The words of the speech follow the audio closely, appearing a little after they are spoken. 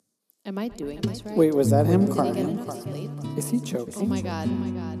Am I doing this right? Wait, was that him Did he get crying? enough sleep? Is he choking? Oh my god.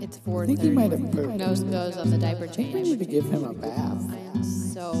 It's 4:30. I think he might have pooped. Nose goes on the diaper I think we change. need to give him a bath. I am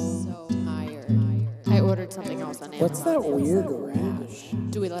so tired. I ordered something else on Amazon. What's that weird rash?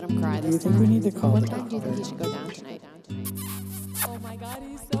 Do we let him cry Do you this think time? we need to call What the time do you think he doctor? should go down tonight? Oh my god,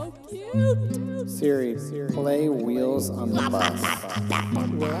 he's so cute. Siri, play Wheels on the Bus.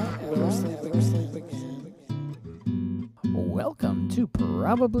 Will I ever sleep again? Welcome to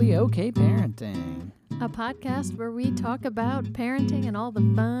Probably Okay Parenting. A podcast where we talk about parenting and all the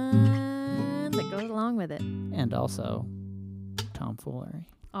fun that goes along with it. And also, tomfoolery.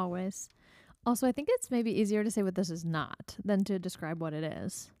 Always. Also, I think it's maybe easier to say what this is not than to describe what it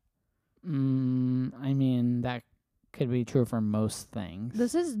is. I mean, that could be true for most things.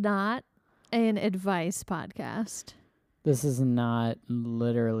 This is not an advice podcast. This is not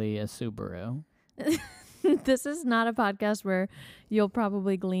literally a Subaru. This is not a podcast where you'll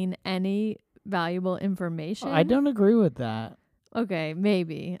probably glean any valuable information. I don't agree with that. Okay,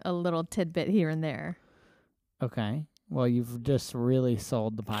 maybe a little tidbit here and there. Okay. Well, you've just really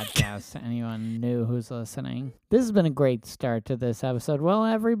sold the podcast to anyone new who's listening. This has been a great start to this episode. Well,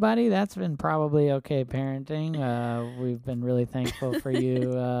 everybody, that's been Probably Okay Parenting. We've been really thankful for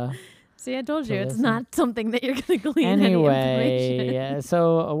you. See, I told you, it's listen. not something that you're going to glean any Anyway, information.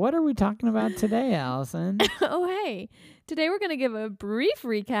 so what are we talking about today, Allison? Oh, hey. Today we're going to give a brief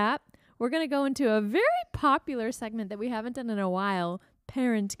recap. We're going to go into a very popular segment that we haven't done in a while,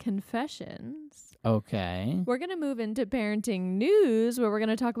 Parent Confessions. Okay. We're going to move into parenting news, where we're going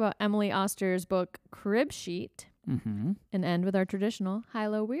to talk about Emily Oster's book, Crib Sheet, Mm-hmm. and end with our traditional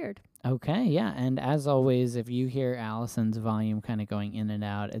High-Low Weird. Okay, yeah. And as always, if you hear Allison's volume kind of going in and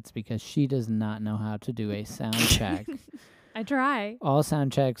out, it's because she does not know how to do a sound check. I try. All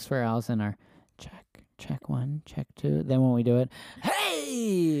sound checks for Allison are check one, check two. Then when we do it,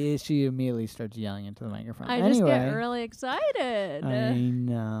 hey, she immediately starts yelling into the microphone. I just get really excited. I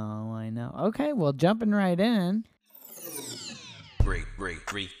know. Okay, well, jumping right in. Great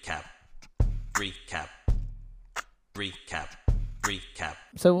recap.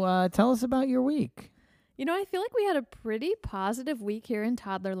 So tell us about your week. You know, I feel like we had a pretty positive week here in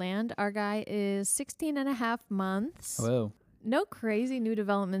Toddlerland. Our guy is 16 and a half months. Whoa. No crazy new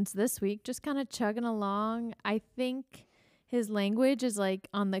developments this week, just kind of chugging along. I think his language is like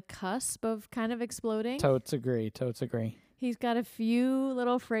on the cusp of kind of exploding. Totes agree. He's got a few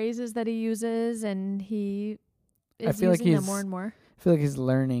little phrases that he uses, and he is feel like using them he's- more and more. I feel like he's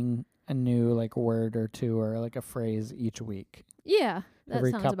learning a new like word or two or like a phrase each week. Yeah, that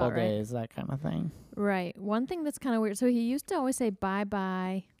Every sounds couple about right. days, that kind of thing. Right. One thing that's kind of weird. So he used to always say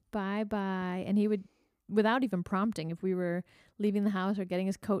bye-bye, bye-bye, and he would, without even prompting, if we were leaving the house or getting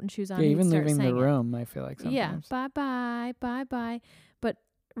his coat and shoes on, Yeah, he'd even start leaving the saying it. room, I feel like sometimes. Yeah, bye-bye, bye-bye. But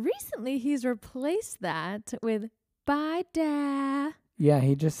recently he's replaced that with bye, Dad. Yeah,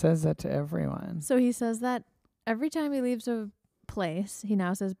 he just says that to everyone. So he says that every time he leaves a place, he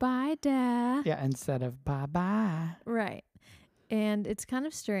now says bye, Dad. Yeah, instead of bye-bye. Right. And it's kind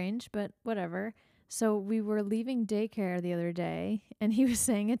of strange, but whatever. So we were leaving daycare the other day, and he was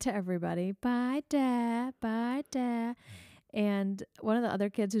saying it to everybody, bye, Dad, bye, Dad. And one of the other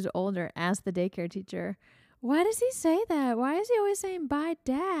kids who's older asked the daycare teacher, why does he say that? Why is he always saying bye,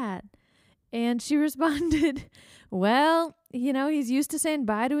 Dad? And she responded, well, you know, he's used to saying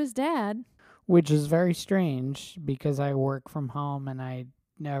bye to his dad. Which is very strange because I work from home and I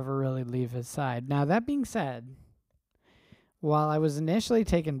never really leave his side. Now, that being said, while I was initially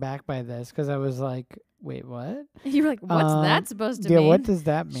taken back by this because I was like, wait, what? You were like, what's that supposed to Yeah, mean? what does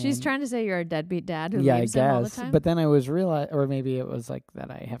that mean? She's trying to say you're a deadbeat dad who yeah, I leaves him all the guess. time. But then I was or maybe it was like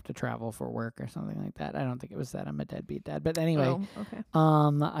that I have to travel for work or something like that. I don't think it was that I'm a deadbeat dad. But anyway, Oh, okay.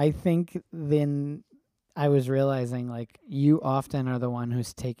 I think then I was realizing like you often are the one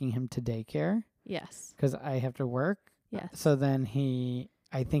who's taking him to daycare Yes. because I have to work. Yes. So then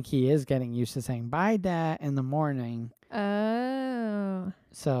I think he is getting used to saying bye, Dad, in the morning. Oh.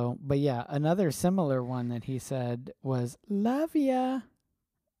 So, but yeah, another similar one that he said was love ya.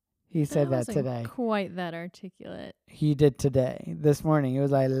 He said that wasn't today. Quite that articulate. He did today. This morning. It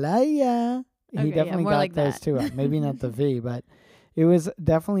was like love ya. Okay, He yeah, definitely more got like those that. two up. Maybe not the V, but it was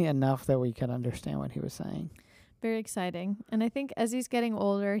definitely enough that we could understand what he was saying. Very exciting. And I think as he's getting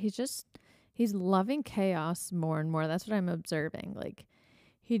older, he's loving chaos more and more. That's what I'm observing. Like,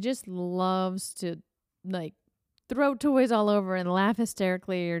 he just loves to, like, throw toys all over and laugh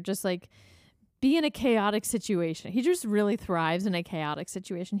hysterically or just, like, be in a chaotic situation. He just really thrives in a chaotic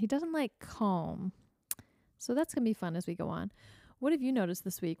situation. He doesn't like calm. So that's going to be fun as we go on. What have you noticed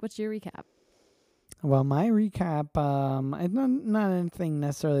this week? What's your recap? Well, my recap, it's not anything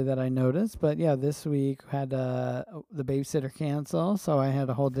necessarily that I noticed, but yeah, this week had the babysitter cancel, so I had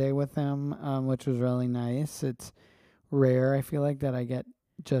a whole day with him, which was really nice. It's rare, I feel like, that I get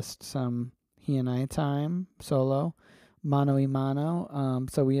just some he and I time solo, mano y mano.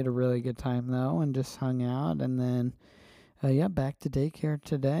 So we had a really good time though, and just hung out, and then back to daycare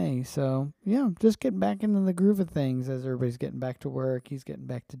today. So yeah, just getting back into the groove of things as everybody's getting back to work. He's getting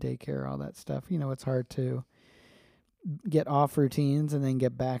back to daycare, all that stuff. It's hard to get off routines and then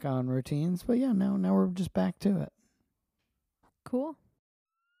get back on routines. But yeah, now we're just back to it. Cool.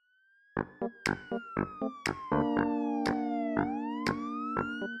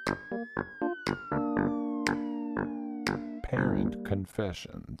 Parent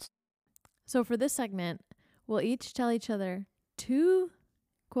confessions. So for this segment, we'll each tell each other 2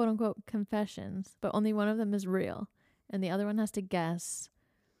 quote-unquote confessions, but only one of them is real, and the other one has to guess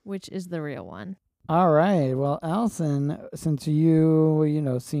which is the real one. All right. Well, Allison, since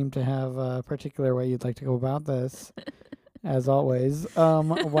you seem to have a particular way you'd like to go about this, as always,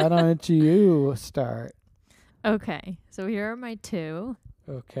 why don't you start? Okay, so here are my 2.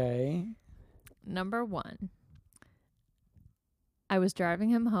 Okay. Number 1. I was driving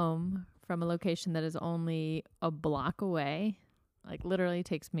him home from a location that is only a block away. Like literally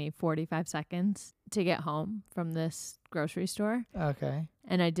takes me 45 seconds to get home from this grocery store. Okay.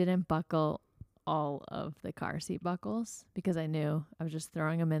 And I didn't buckle all of the car seat buckles because I knew I was just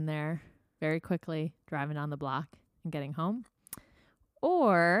throwing them in there very quickly, driving down the block and getting home.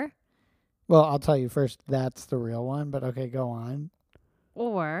 Or... Well, I'll tell you first, that's the real one, but okay, go on.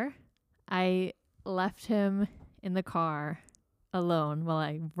 Or I left him in the car alone while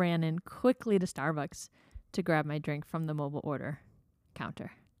I ran in quickly to Starbucks to grab my drink from the mobile order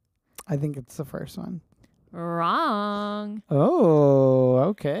counter. I think it's the first one. Wrong. Oh,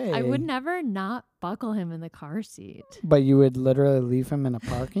 okay. I would never not buckle him in the car seat. But you would literally leave him in a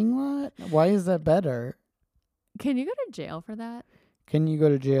parking lot? Why is that better? Can you go to jail for that? Can you go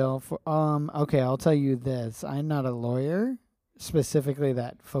to jail for okay, I'll tell you this. I'm not a lawyer specifically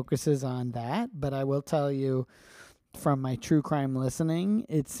that focuses on that, but I will tell you from my true crime listening,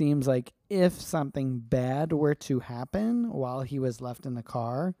 it seems like if something bad were to happen while he was left in the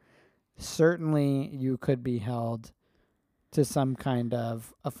car, certainly you could be held to some kind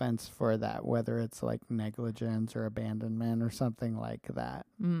of offense for that, whether it's like negligence or abandonment or something like that.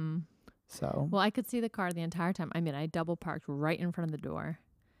 So, well, I could see the car the entire time. I mean, I double parked right in front of the door.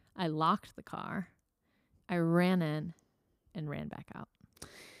 I locked the car. I ran in and ran back out.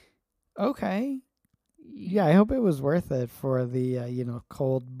 okay. Yeah, I hope it was worth it for the,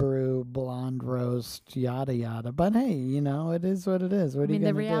 cold brew, blonde roast, yada, yada. But hey, it is what it is. What are you going to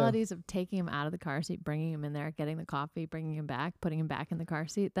do? the realities of taking him out of the car seat, bringing him in there, getting the coffee, bringing him back, putting him back in the car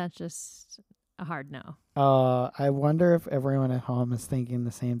seat, that's just a hard no. I wonder if everyone at home is thinking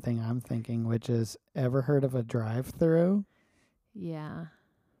the same thing I'm thinking, which is, ever heard of a drive-through? Yeah.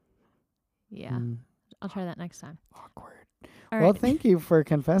 Yeah. I'll try that next time. Awkward. All Well, right. thank you for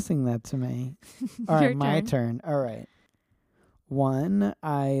confessing that to me. All right, Your my turn. turn. All right. 1,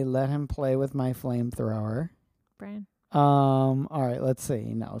 I let him play with my flamethrower. Brian. All right, let's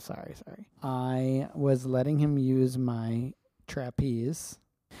see. No, sorry. I was letting him use my trapeze.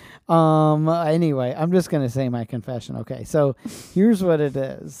 Anyway, I'm just going to say my confession. Okay, so here's what it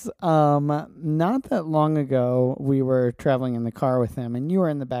is. Not that long ago, we were traveling in the car with him, and you were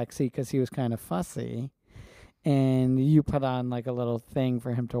in the back seat because he was kind of fussy, and you put on like a little thing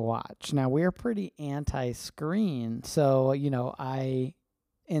for him to watch. Now, we're pretty anti-screen, so, I...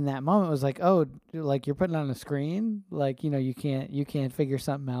 in that moment was like, oh, like you're putting on a screen, like, you can't figure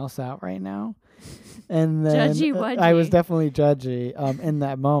something else out right now. And then Judgy, I was wudgy. definitely judgy in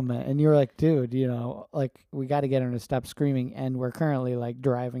that moment. And you were like, dude, like we got to get him to stop screaming. And we're currently like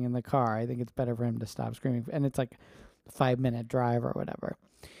driving in the car. I think it's better for him to stop screaming. And it's like a 5-minute drive or whatever.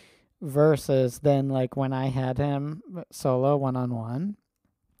 Versus then like when I had him solo one-on-one,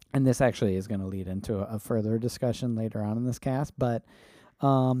 and this actually is going to lead into a further discussion later on in this cast, but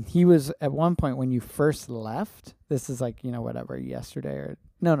he was at one point when you first left, this is like, whatever, yesterday or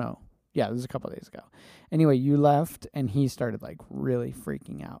no. Yeah, this was a couple of days ago. Anyway, you left and he started like really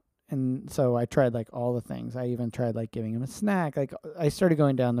freaking out. And so I tried like all the things. I even tried like giving him a snack. Like I started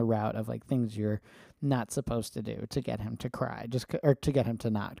going down the route of like things you're not supposed to do to get him to cry, or to get him to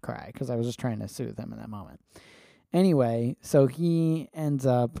not cry, because I was just trying to soothe him in that moment. Anyway, so he ends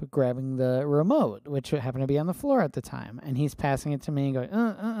up grabbing the remote, which happened to be on the floor at the time, and he's passing it to me and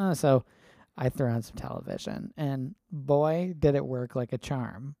going, So I threw on some television, and boy, did it work like a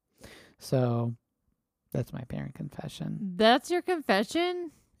charm. So that's my parent confession. That's your confession?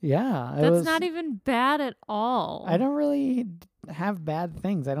 Yeah. That's not even bad at all. I don't really have bad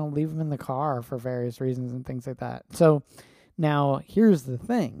things. I don't leave them in the car for various reasons and things like that. So now here's the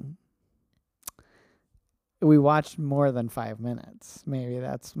thing. We watched more than 5 minutes. Maybe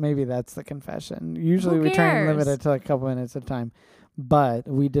that's the confession. Usually we try and limit cares? it to a couple minutes at a time. But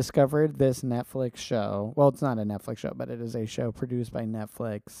we discovered this Netflix show. Well, it's not a Netflix show, but it is a show produced by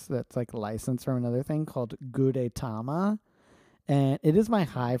Netflix that's like licensed from another thing called Gudetama. And it is my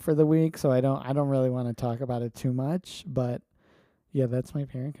high for the week, so I don't really want to talk about it too much. But yeah, that's my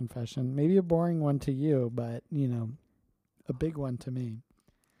parent confession. Maybe a boring one to you, but a big one to me.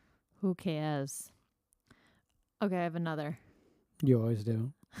 Who cares? Okay, I have another. You always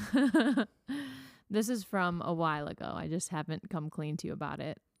do. This is from a while ago. I just haven't come clean to you about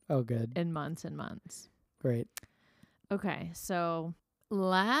it Oh, good. in months and months. Great. Okay, so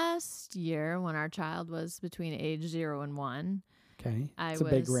last year when our child was between age 0 and 1, Okay. I It's a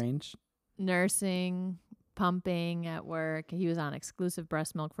big was range. nursing, pumping at work. He was on exclusive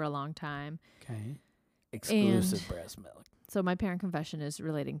breast milk for a long time. Okay. Exclusive breast milk. So my parent confession is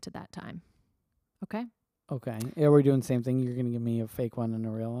relating to that time. Okay? Okay. Yeah, we're doing the same thing. You're going to give me a fake one and a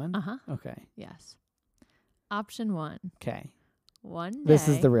real one? Uh-huh. Okay. Yes. Option 1. Okay. One day. This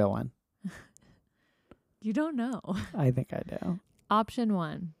is the real one. You don't know. I think I do. Option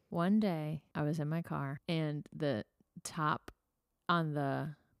 1. One day I was in my car and the top on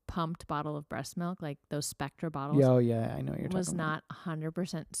the pumped bottle of breast milk, like those Spectra bottles, Yeah, oh, yeah, I know what you're was talking not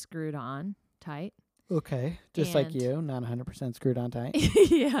 100% screwed on tight. about. Okay. Just like and- you, not 100% screwed on tight.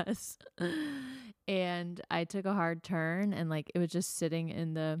 Yes. And I took a hard turn and like it was just sitting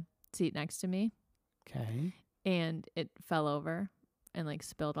in the seat next to me Okay. and it fell over and like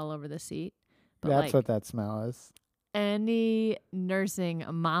spilled all over the seat. But That's like what that smell is. any nursing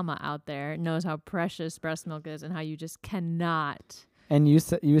mama out there knows how precious breast milk is and how you just cannot. And you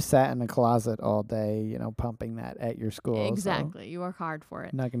sat in a closet all day, pumping that at your school. Exactly. You work hard for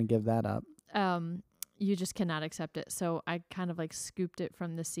it. So not going to give that up. You just cannot accept it. So I kind of like scooped it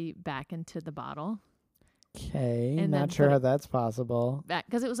from the seat back into the bottle. Okay. And then Not sure put how it that's possible. back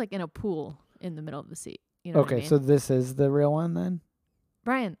because it was like in a pool in the middle of the seat. You know what I Okay, mean? so this is the real one then?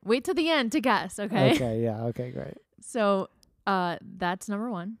 Brian, wait till the end to guess, okay? Okay, yeah, okay, great. So that's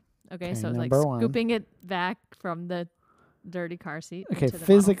number 1. Okay, so it's like number 1. scooping it back from the dirty car seat. Okay, into the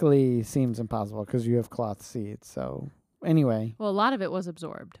bottle. physically seems impossible because you have cloth seats. So anyway, Well, a lot of it was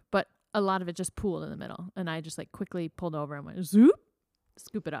absorbed, but a lot of it just pooled in the middle. And I just like quickly pulled over and went zoop,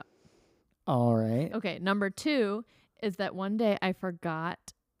 scoop it up. all right. Okay, number 2 is that one day I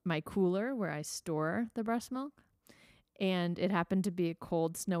forgot my cooler where I store the breast milk. And it happened to be a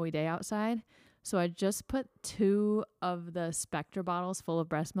cold, snowy day outside. So I just put 2 of the Spectra bottles full of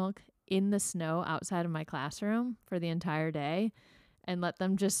breast milk in the snow outside of my classroom for the entire day and let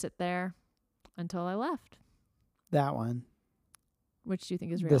them just sit there until I left. That one. Which do you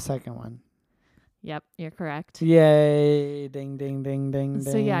think is real? The second one. Yep, you're correct. Yay. Ding, ding, ding, ding,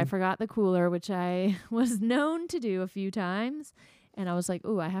 ding. So yeah, I forgot the cooler, which I was known to do a few times. And I was like,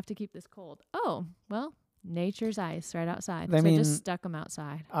 ooh, I have to keep this cold. Oh, well, nature's ice right outside. I So I mean, just stuck them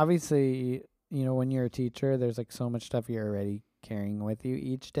outside. Obviously, when you're a teacher, there's like so much stuff you're already carrying with you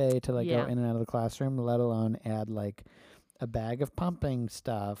each day to like Yeah. go in and out of the classroom, let alone add like a bag of pumping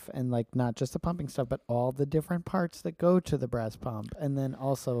stuff and like not just the pumping stuff, but all the different parts that go to the breast pump and then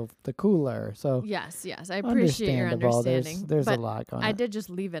also the cooler. So Yes, I appreciate your understandable. understanding. There's but a lot going on. I did just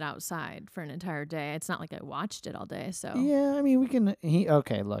leave it outside for an entire day. It's not like I watched it all day. So Yeah, I mean we can. Look, he I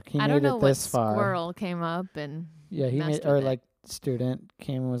made don't know it what this far. squirrel came up and Yeah, he messed made, or with it. like student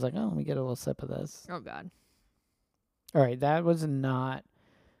came and was like, oh, let me get a little sip of this. Oh God. All right, that was not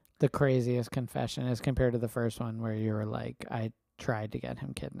the craziest confession as compared to the first one where you were like, I tried to get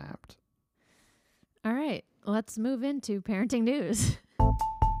him kidnapped. All right, let's move into parenting news.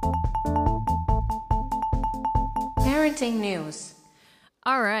 Parenting news.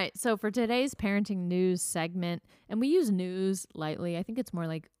 All right, so for today's parenting news segment, and we use news lightly. I think it's more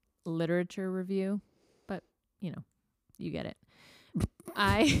like literature review, but you get it.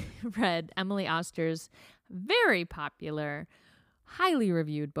 I read Emily Oster's very popular, highly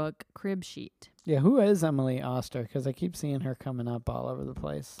reviewed book, Crib Sheet. Yeah, who is Emily Oster? Because I keep seeing her coming up all over the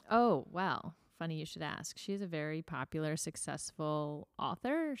place. Oh, well, funny you should ask. She's a very popular, successful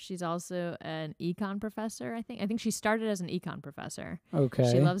author. She's also an econ professor, I think. I think she started as an econ professor.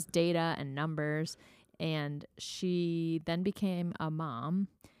 Okay. She loves data and numbers, and she then became a mom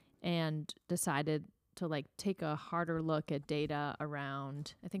and decided to like take a harder look at data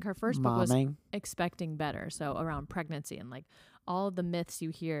around, I think her first book was Momming. Expecting Better. So around pregnancy and like all of the myths you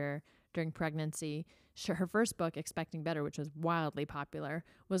hear during pregnancy. her first book, Expecting Better, which was wildly popular,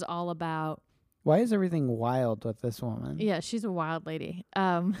 was all about. Why is everything wild with this woman? Yeah, she's a wild lady.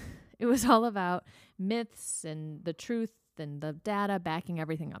 It was all about myths and the truth and the data backing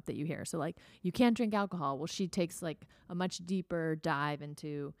everything up that you hear. So like, you can't drink alcohol. Well, she takes like a much deeper dive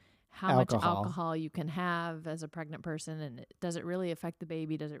into how much alcohol you can have as a pregnant person, and does it really affect the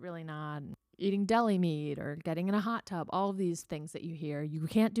baby? Does it really not? And eating deli meat or getting in a hot tub, all of these things that you hear you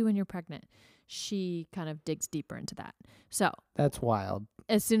can't do when you're pregnant. She kind of digs deeper into that. So That's wild.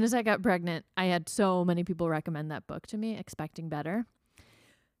 as soon as I got pregnant, I had so many people recommend that book to me, Expecting Better.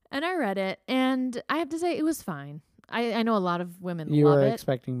 And I read it, and I have to say it was fine. I know a lot of women You love were it.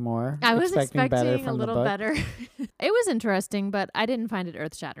 expecting more? I was expecting better a from the little book? better. It was interesting, but I didn't find it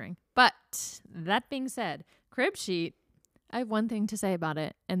earth-shattering. But that being said, Crib Sheet, I have one thing to say about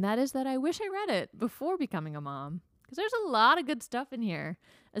it, and that is that I wish I read it before becoming a mom, because there's a lot of good stuff in here,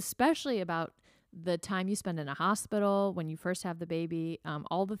 especially about the time you spend in a hospital when you first have the baby,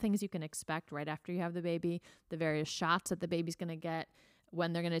 all the things you can expect right after you have the baby, the various shots that the baby's going to get,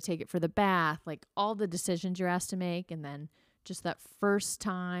 when they're going to take it for the bath, like all the decisions you're asked to make, and then just that first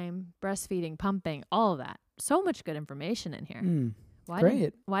time breastfeeding, pumping, all of that. So much good information in here.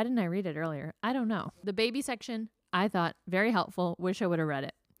 Great. Why didn't I read it earlier? I don't know. The baby section, I thought very helpful. Wish I would have read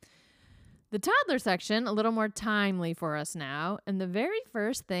it. The toddler section, a little more timely for us now. And the very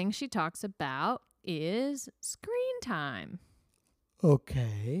first thing she talks about is screen time.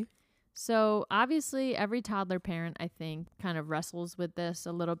 Okay. So obviously every toddler parent, I think, kind of wrestles with this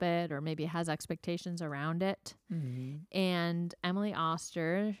a little bit, or maybe has expectations around it. And Emily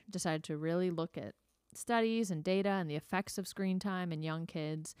Oster decided to really look at studies and data and the effects of screen time in young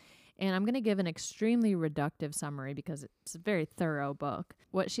kids. And I'm going to give an extremely reductive summary because it's a very thorough book.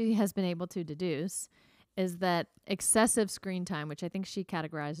 What she has been able to deduce is that excessive screen time, which I think she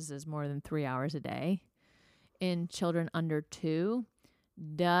categorizes as more than 3 hours a day, in children under 2,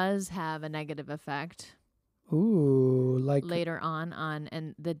 does have a negative effect Ooh, like later on,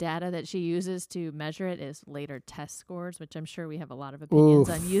 and the data that she uses to measure it is later test scores, which I'm sure we have a lot of opinions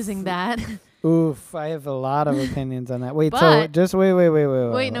on using that. Oof, I have a lot of opinions on that. Wait, so But- just wait,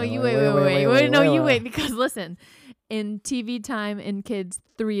 Because listen, in TV time in kids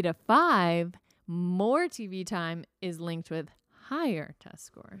 3 to 5, more TV time is linked with higher test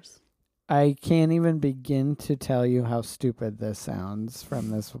scores. I can't even begin to tell you how stupid this sounds from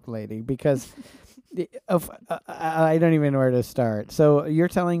this lady because I don't even know where to start. So you're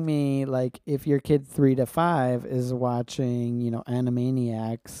telling me, like, if your kid 3 to 5 is watching,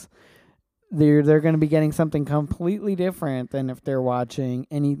 Animaniacs, they're going to be getting something completely different than if they're watching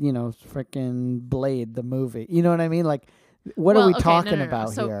any, freaking Blade, the movie. You know what I mean? Like, what are we talking about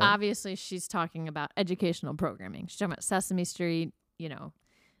So here? obviously she's talking about educational programming. She's talking about Sesame Street,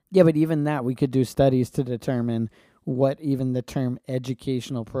 Yeah, but even that, we could do studies to determine what even the term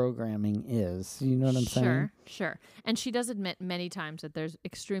educational programming is. You know what I'm saying? Sure. And she does admit many times that there's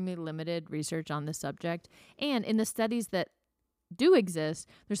extremely limited research on this subject. And in the studies that do exist,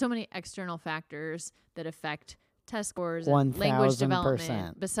 there's so many external factors that affect test scores and language 1000%.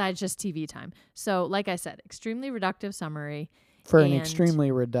 development besides just TV time. So, like I said, extremely reductive summary. For an And-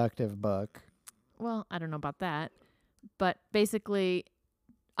 extremely reductive book. Well, I don't know about that. But basically,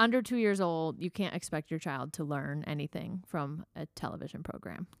 under 2 years old, you can't expect your child to learn anything from a television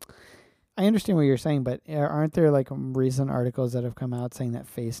program. I understand what you're saying, but aren't there like recent articles that have come out saying that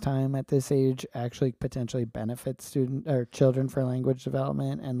FaceTime at this age actually potentially benefits student or children for language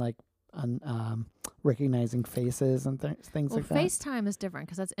development and like recognizing faces and things like that? FaceTime is different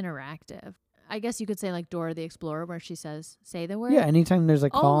because that's interactive. I guess you could say like Dora the Explorer, where she says, "Say the word." Yeah, anytime there's a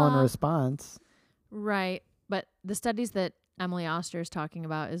call and Hola. response. Right. But the studies that Emily Oster is talking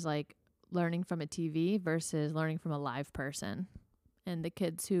about is like learning from a TV versus learning from a live person. And the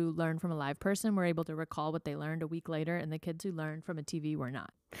kids who learn from a live person were able to recall what they learned a week later, and the kids who learned from a TV were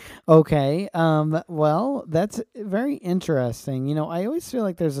not. Okay. Well, that's very interesting. I always feel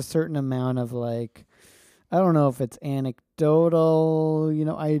like there's a certain amount of like, I don't know if it's anecdotal,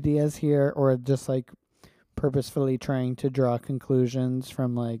 ideas here or just like purposefully trying to draw conclusions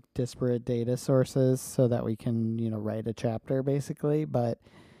from like disparate data sources so that we can, write a chapter basically. But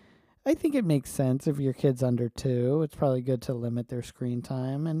I think it makes sense if your kid's under 2. It's probably good to limit their screen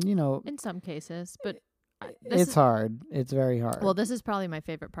time. And, In some cases, but it's hard. It's very hard. Well, this is probably my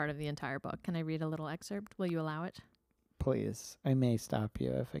favorite part of the entire book. Can I read a little excerpt? Will you allow it? Please. I may stop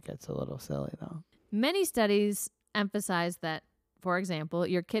you if it gets a little silly, though. Many studies emphasize that, for example,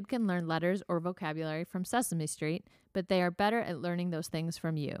 your kid can learn letters or vocabulary from Sesame Street, but they are better at learning those things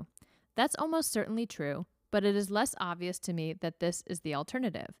from you. That's almost certainly true, but it is less obvious to me that this is the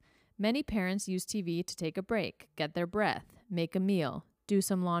alternative. Many parents use TV to take a break, get their breath, make a meal, do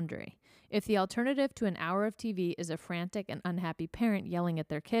some laundry. If the alternative to an hour of TV is a frantic and unhappy parent yelling at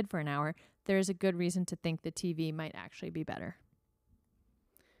their kid for an hour, there is a good reason to think the TV might actually be better.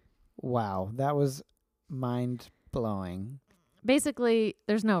 Wow, that was mind-blowing. Basically,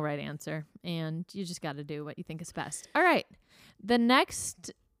 there's no right answer, and you just got to do what you think is best. All right. The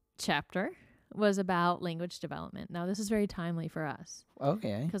next chapter was about language development. Now, this is very timely for us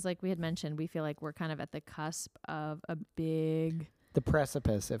Okay. because, like we had mentioned, we feel like we're kind of at the cusp of a big... The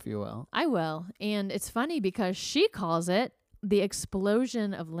precipice, if you will. I will. And it's funny because she calls it the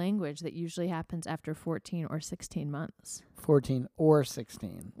explosion of language that usually happens after 14 or 16 months. 14 or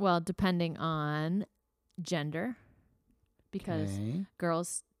 16. Well, depending on gender, because Okay.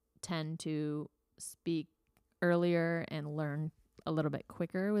 girls tend to speak earlier and learn a little bit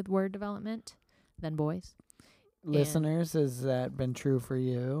quicker with word development than boys. Listeners, has that been true for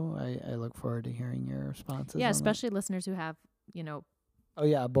you? I look forward to hearing your responses. Yeah, on especially listeners who have, you know, that. Oh,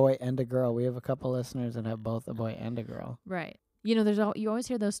 yeah, a boy and a girl. We have a couple listeners that have both a boy and a girl. right. You know, you always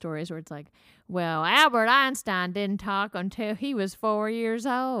hear those stories where it's like, well, Albert Einstein didn't talk until he was 4 years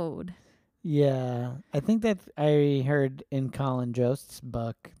old. Yeah, I think that I heard in Colin Jost's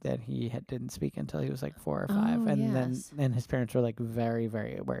book that he didn't speak until he was like 4 or 5, Oh, and yes. then his parents were like very,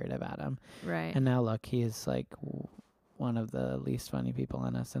 very worried about him. Right. And now look, he is like one of the least funny people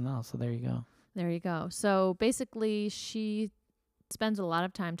on SNL. So there you go. There you go. So basically, she spends a lot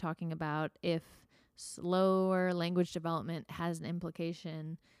of time talking about if slower language development has an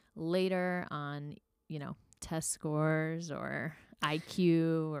implication later on, you know, test scores or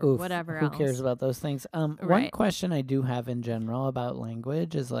IQ or Oof, whatever who else. cares about those things? One Right. question I do have in general about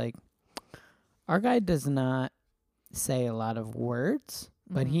language is like, our guy does not say a lot of words,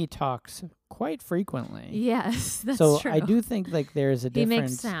 but Mhm. he talks quite frequently. Yes, that's so true. I do think like there's a He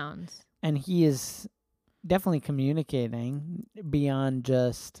difference. makes sounds. And he is definitely communicating beyond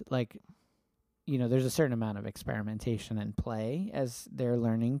just like, you know, there's a certain amount of experimentation and play as they're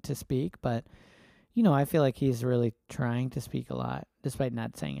learning to speak. But, you know, I feel like he's really trying to speak a lot despite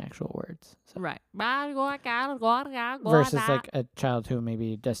not saying actual words. So Right. versus like a child who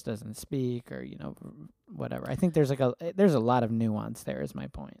maybe just doesn't speak or, you know, whatever. I think there's a lot of nuance there is my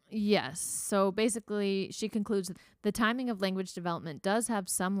point. Yes. So basically, she concludes that the timing of language development does have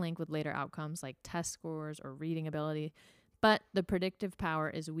some link with later outcomes like test scores or reading ability, but the predictive power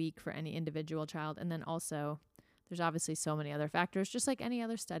is weak for any individual child. And then also, there's obviously so many other factors. Just like any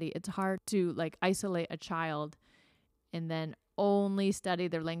other study, it's hard to like isolate a child and then only study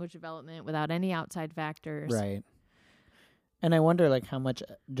their language development without any outside factors. Right. And I wonder like how much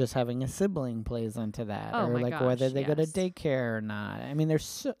just having a sibling plays into that, Oh or my like whether gosh, they go to yes. daycare or not. I mean,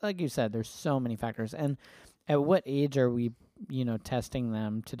 there's like you said, there's so many factors. And at what age are we, you know, testing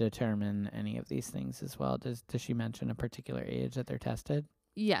them to determine any of these things as well? Does she mention a particular age that they're tested?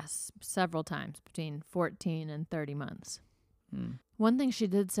 Yes, several times between 14 and 30 months. Hmm. One thing she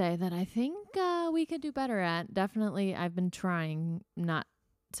did say that I think we could do better at, definitely I've been trying, not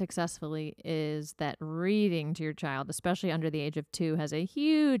successfully, is that reading to your child, especially under the age of 2, has a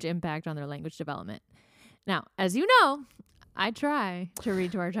huge impact on their language development. Now, as you know, I try to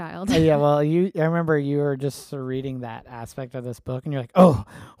read to our child. Yeah, well, I remember you were just reading that aspect of this book, and you're like, "Oh,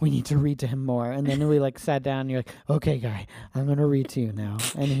 we need to read to him more." And then we like sat down, and you're like, "Okay, guy, I'm gonna read to you now."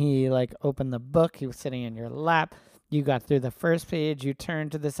 And he like opened the book. He was sitting in your lap. You got through the first page. You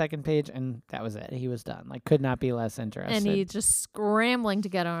turned to the second page, and that was it. He was done. Like, could not be less interested. And he just scrambling to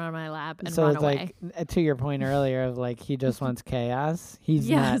get on my lap and so run it's away. like to your point earlier of like he just wants chaos. He's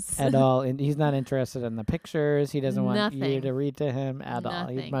Yes. not at all. He's not interested in the pictures. He doesn't want you Nothing. to read to him at all.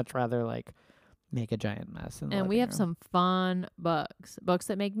 He'd Nothing. much rather like make a giant mess. In the And we living have room. some fun books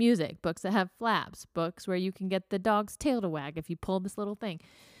that make music, books that have flaps, books where you can get the dog's tail to wag if you pull this little thing.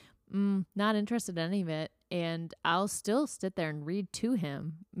 Not interested in any of it. And I'll still sit there and read to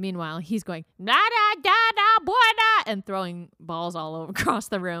him. Meanwhile, he's going, da da da da boy da, and throwing balls all over across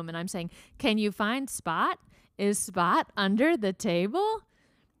the room. And I'm saying, can you find Spot? Is Spot under the table?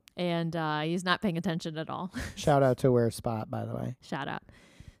 And he's not paying attention at all. Shout out to Where Spot, by the way. Shout out.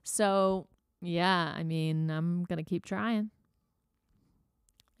 So, yeah, I mean, I'm going to keep trying.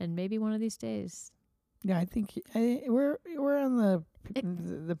 And maybe one of these days. Yeah, I think we're on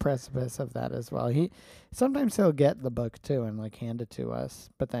the precipice of that as well. Sometimes he'll get the book too and like hand it to us,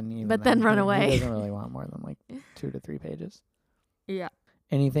 but then run he away. doesn't really want more than like 2 to 3 pages. Yeah.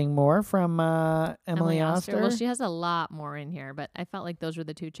 Anything more from Emily Oster? Well, she has a lot more in here, but I felt like those were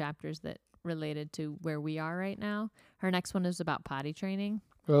the 2 chapters that related to where we are right now. Her next one is about potty training.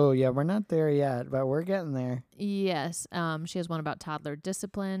 Oh yeah, we're not there yet, but we're getting there. Yes. She has one about toddler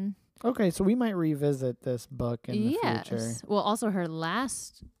discipline. Okay, so we might revisit this book in the future. Yes. Well, also her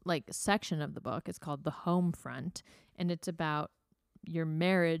last section of the book is called The Home Front, and it's about your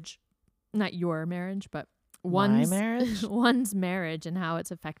marriage, not your marriage, but My marriage? one's marriage and how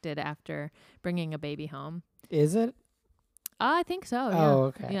it's affected after bringing a baby home. Is it? I think so. Oh,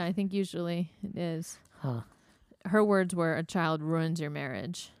 okay. Yeah, I think usually it is. Huh. Her words were, "A child ruins your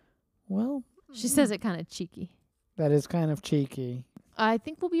marriage." Well, She says it kind of cheeky. that is kind of cheeky. I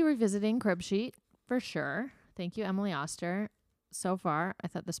think we'll be revisiting Crib Sheet for sure. Thank you, Emily Oster. So far, I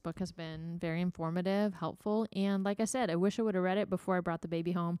thought this book has been very informative, helpful, and like I said, I wish I would have read it before I brought the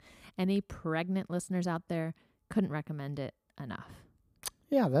baby home. Any pregnant listeners out there, couldn't recommend it enough.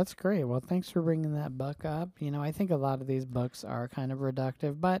 Yeah, that's great. Well, thanks for bringing that book up. I think a lot of these books are kind of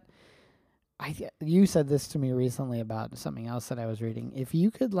reductive, but you said this to me recently about something else that I was reading. If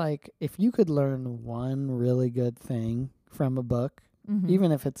you could learn one really good thing from a book,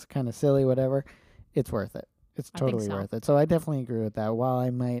 even if it's kind of silly, whatever, it's worth it. It's totally worth it. So I definitely agree with that. While I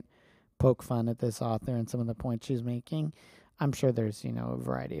might poke fun at this author and some of the points she's making, I'm sure there's, a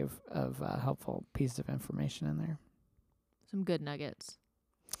variety of helpful pieces of information in there. Some good nuggets.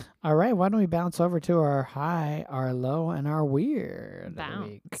 All right, why don't we bounce over to our high, our low, and our weird of the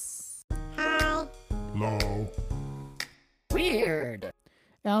week. Bounce. Low. Weird.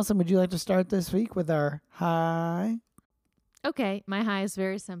 Allison, would you like to start this week with our high? Okay, my high is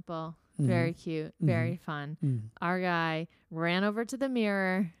very simple, very cute, very fun. Our guy ran over to the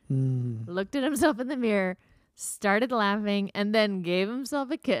mirror, looked at himself in the mirror, started laughing, and then gave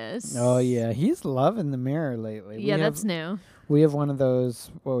himself a kiss. Oh, yeah. He's loving the mirror lately. Yeah, that's new. We have one of those,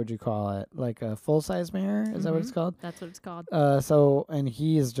 what would you call it? Like a full-size mirror? Is that what it's called? That's what it's called. And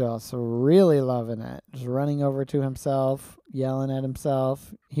he's just really loving it. Just running over to himself, yelling at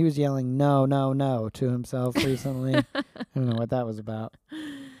himself. He was yelling, no, no, no, to himself recently. I don't know what that was about.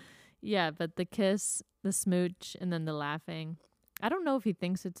 Yeah, but the kiss, the smooch, and then the laughing. I don't know if he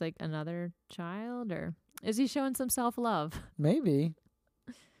thinks it's like another child, or is he showing some self-love? Maybe.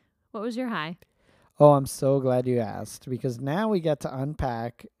 What was your high? Oh, I'm so glad you asked, because now we get to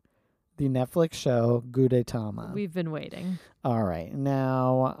unpack the Netflix show Gudetama. We've been waiting. All right.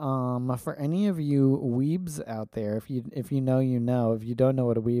 Now, for any of you weebs out there, if you know, you know. If you don't know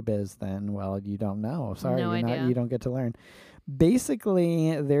what a weeb is, then, well, you don't know. Sorry, No idea. You don't get to learn.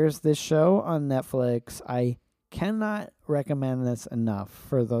 Basically, there's this show on Netflix. I cannot recommend this enough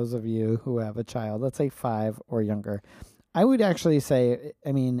for those of you who have a child, let's say 5 or younger. I would actually say,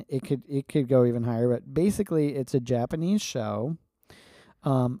 I mean, it could go even higher, but basically it's a Japanese show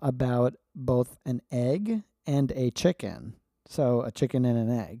about both an egg and a chicken. So a chicken and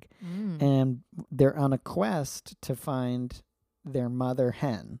an egg. And they're on a quest to find their mother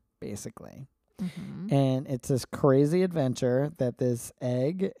hen, basically. And it's this crazy adventure that this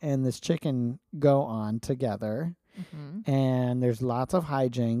egg and this chicken go on together. And there's lots of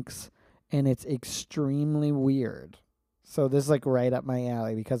hijinks, and it's extremely weird. So this is like right up my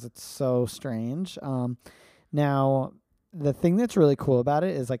alley because it's so strange. Now, the thing that's really cool about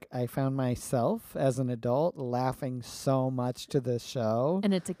it is like I found myself as an adult laughing so much to this show.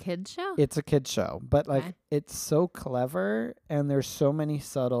 And it's a kid's show? It's a kid's show, but like Okay. it's so clever, and there's so many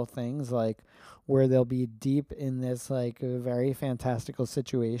subtle things like where they'll be deep in this like very fantastical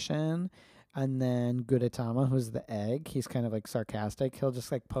situation. And then Gudetama, who's the egg, he's kind of like sarcastic. He'll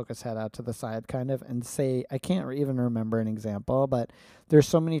just like poke his head out to the side kind of and say, I can't even remember an example, but there's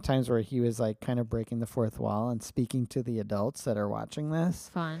so many times where he was like kind of breaking the fourth wall and speaking to the adults that are watching this.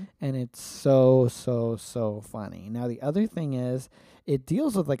 Fun. And it's so, so, so funny. Now, the other thing is it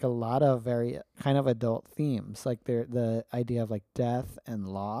deals with like a lot of very kind of adult themes, like the idea of like death and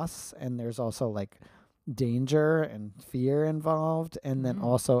loss. And there's also like danger and fear involved, and then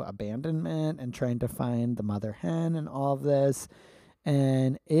also abandonment and trying to find the mother hen and all of this.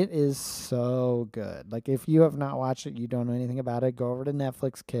 And it is so good. Like if you have not watched it, you don't know anything about it, go over to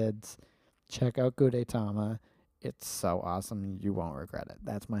Netflix Kids, check out Gudetama. It's so awesome. You won't regret it.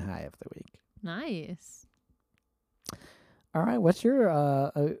 That's my high of the week. Nice. All right, what's your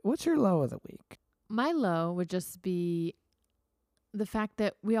low of the week? My low would just be the fact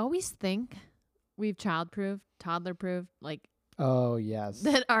that we always think we've child-proofed, toddler-proofed, like Oh, yes.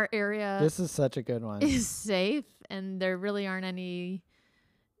 that our area This is such a good one. is safe and there really aren't any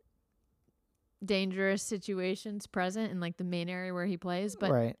dangerous situations present in like the main area where he plays.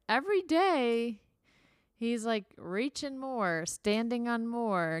 But Right. every day he's like reaching more, standing on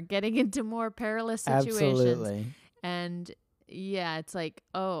more, getting into more perilous situations. Absolutely. And yeah, it's like,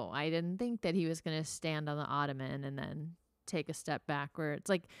 oh, I didn't think that he was going to stand on the ottoman and then take a step back, where it's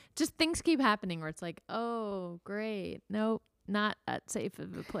like just things keep happening where it's like, oh, great. Nope. not that safe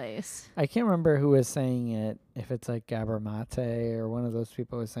of a place. I can't remember who was saying it, if it's like Gabramate or one of those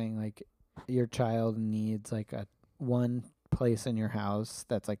people was saying like your child needs like a one place in your house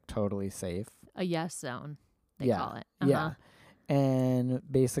that's like totally safe. A yes zone, they Yeah, call it. Yeah. And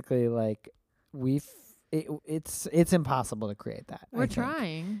basically like it's impossible to create that. I We're think.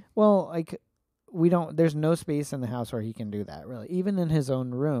 trying. Well, like there's no space in the house where he can do that really. Even in his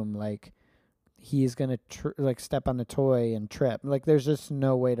own room, like he's going to like step on the toy and trip. Like there's just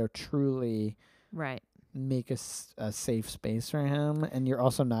no way to truly Right. make a safe space for him. And you're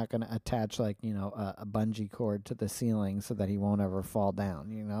also not going to attach like, a bungee cord to the ceiling so that he won't ever fall down,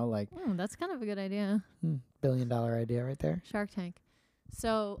 like That's kind of a good idea. $1 billion idea right there. Shark Tank.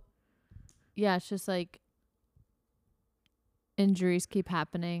 So, yeah, it's just like injuries keep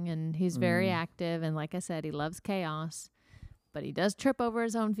happening, and he's very active. And like I said, he loves chaos, but he does trip over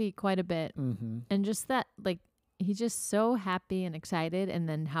his own feet quite a bit. Mm-hmm. And just that, like, he's just so happy and excited. And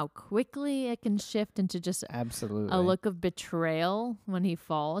then how quickly it can shift into just Absolutely a look of betrayal when he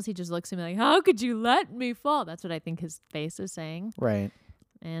falls. He just looks at me like, how could you let me fall? That's what I think his face is saying. Right.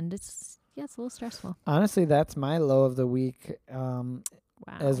 And it's a little stressful. Honestly, that's my low of the week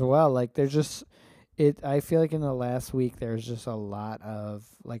Wow. as well. Like there's just I feel like in the last week there's just a lot of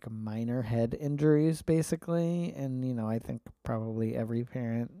like minor head injuries basically, and I think probably every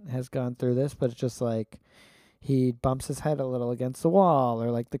parent has gone through this, but it's just like he bumps his head a little against the wall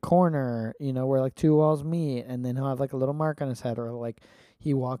or like the corner, where like two walls meet, and then he'll have like a little mark on his head, or like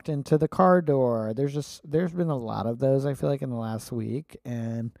he walked into the car door. There's been a lot of those I feel like in the last week,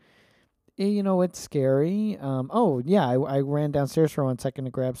 and it's scary. I ran downstairs for 1 second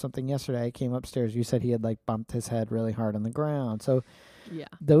to grab something yesterday. I came upstairs. You said he had like bumped his head really hard on the ground. So Yeah.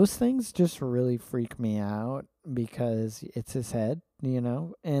 those things just really freak me out because it's his head,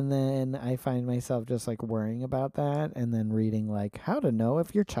 and then I find myself just like worrying about that, and then reading like how to know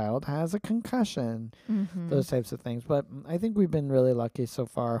if your child has a concussion, those types of things. But I think we've been really lucky so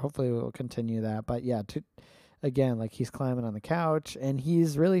far. Hopefully we'll continue that. But yeah, again, like he's climbing on the couch and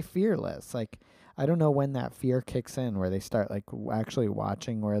he's really fearless. Like I don't know when that fear kicks in where they start like actually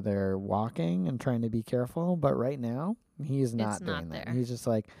watching where they're walking and trying to be careful. But right now he's not doing that. He's just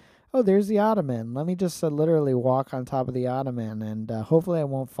like, oh, there's the ottoman. Let me just literally walk on top of the ottoman, and hopefully I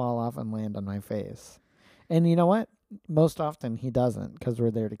won't fall off and land on my face. And you know what? Most often he doesn't, because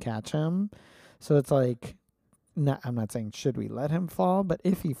we're there to catch him. So it's like, I'm not saying should we let him fall, but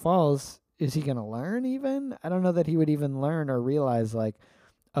if he falls, is he going to learn even? I don't know that he would even learn or realize like,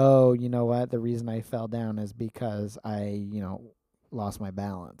 oh, you know what? The reason I fell down is because I, lost my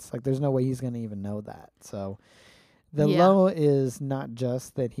balance. Like there's no way he's going to even know that. So the low is not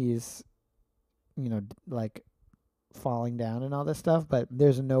just that he's, like falling down and all this stuff, but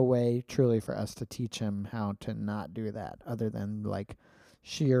there's no way truly for us to teach him how to not do that other than like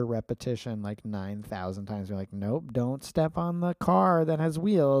sheer repetition, like 9,000 times. We're like, nope, don't step on the car that has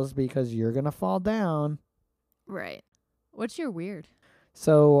wheels because you're going to fall down. Right. What's your weird?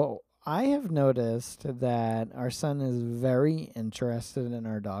 So I have noticed that our son is very interested in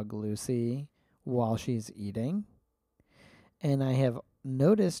our dog Lucy while she's eating. And I have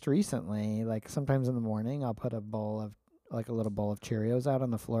noticed recently, like sometimes in the morning, I'll put a little bowl of Cheerios out on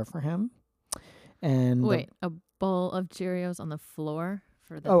the floor for him. And wait, a bowl of Cheerios on the floor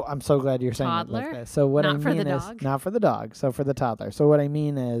for the I'm so glad you're saying it like this. So what I mean is not for the dog, so for the toddler. So what I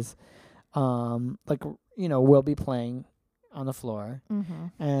mean is, we'll be playing on the floor,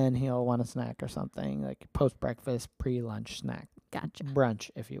 and he'll want a snack or something, like post-breakfast, pre-lunch snack. Gotcha. Brunch,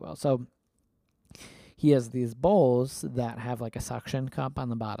 if you will. So he has these bowls that have like a suction cup on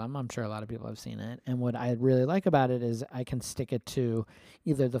the bottom. I'm sure a lot of people have seen it. And what I really like about it is I can stick it to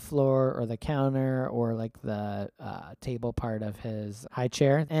either the floor or the counter or like the table part of his high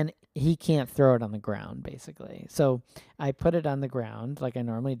chair. And he can't throw it on the ground, basically. So I put it on the ground like I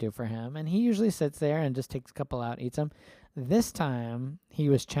normally do for him. And he usually sits there and just takes a couple out, eats them. This time he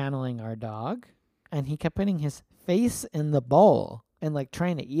was channeling our dog, and he kept putting his face in the bowl and like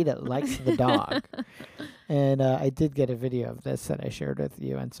trying to eat it like the dog. And I did get a video of this that I shared with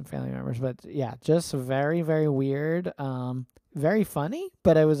you and some family members. But yeah, just very, very weird. Very funny.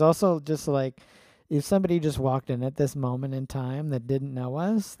 But I was also just like, if somebody just walked in at this moment in time that didn't know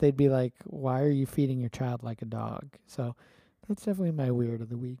us, they'd be like, why are you feeding your child like a dog? So that's definitely my weird of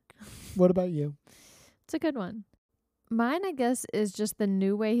the week. What about you? It's a good one. Mine, I guess, is just the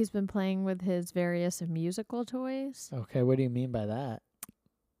new way he's been playing with his various musical toys. Okay, what do you mean by that?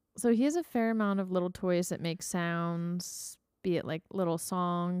 So he has a fair amount of little toys that make sounds, be it like little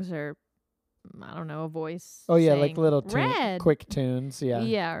songs or, I don't know, a voice. Oh, yeah, like saying little red. quick tunes, yeah.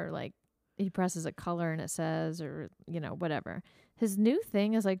 Yeah, or like he presses a color and it says, or, whatever. His new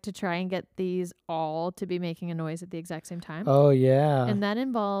thing is like to try and get these all to be making a noise at the exact same time. Oh, yeah. And that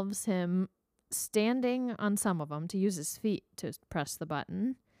involves him standing on some of them to use his feet to press the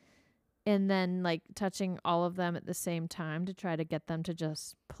button. And then like touching all of them at the same time to try to get them to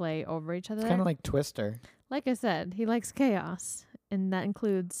just play over each other. It's kind of like Twister. Like I said, he likes chaos. And that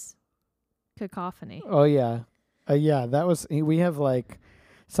includes cacophony. Oh, yeah. Yeah, we have like,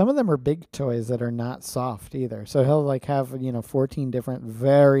 some of them are big toys that are not soft either. So he'll like have, 14 different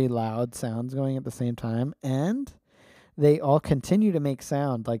very loud sounds going at the same time. And they all continue to make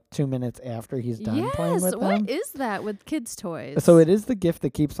sound like 2 minutes after he's done playing with them. What is that with kids' toys? So it is the gift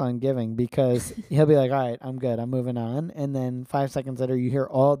that keeps on giving, because he'll be like, all right, I'm good, I'm moving on. And then 5 seconds later, you hear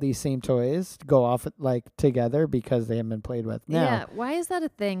all these same toys go off like together because they haven't been played with. Now, yeah, why is that a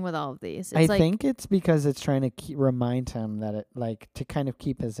thing with all of these? I think it's because it's trying to remind him that it like to kind of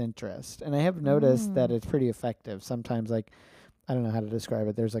keep his interest. And I have noticed that it's pretty effective. Sometimes like, I don't know how to describe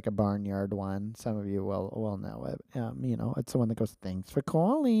it. There's like a barnyard one. Some of you will know it. It's the one that goes, thanks for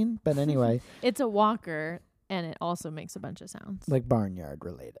calling. But anyway. It's a walker, and it also makes a bunch of sounds. Like barnyard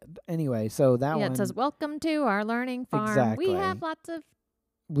related. Anyway, so that one. Yeah, it says, welcome to our learning farm. Exactly. We have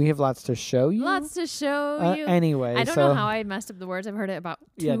lots to show you. Lots to show you. Anyway. I don't know how I messed up the words. I've heard it about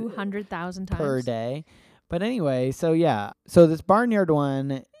 200,000 times. Per day. But anyway, so yeah. So this barnyard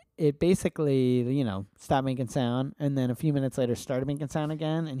one, it basically, stopped making sound, and then a few minutes later started making sound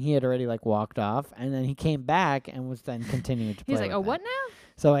again, and he had already like walked off, and then he came back and was then continuing to play. He's like, with it. What now?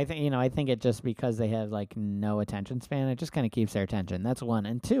 So I think it's just because they have like no attention span, it just kind of keeps their attention. That's one.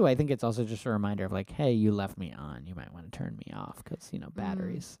 And two, I think it's also just a reminder of like, hey, you left me on. You might want to turn me off because,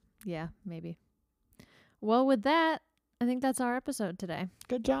 batteries. Yeah, maybe. Well, with that, I think that's our episode today.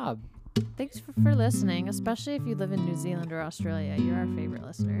 Good job. Thanks for listening, especially if you live in New Zealand or Australia. You're our favorite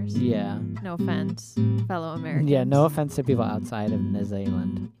listeners. Yeah. No offense, fellow Americans. Yeah, no offense to people outside of New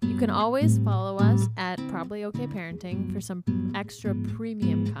Zealand. You can always follow us at Probably Okay Parenting for some extra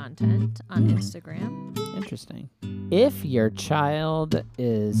premium content on Instagram. Interesting. If your child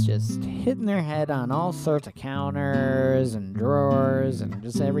is just hitting their head on all sorts of counters and drawers and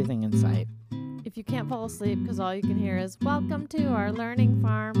just everything in sight, if you can't fall asleep because all you can hear is, welcome to our learning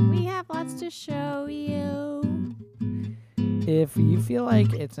farm. We have lots to show you. If you feel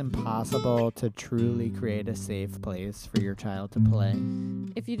like it's impossible to truly create a safe place for your child to play.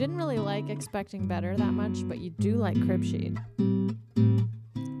 If you didn't really like Expecting Better that much, but you do like Crib Sheet.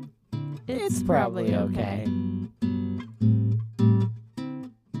 It's probably okay.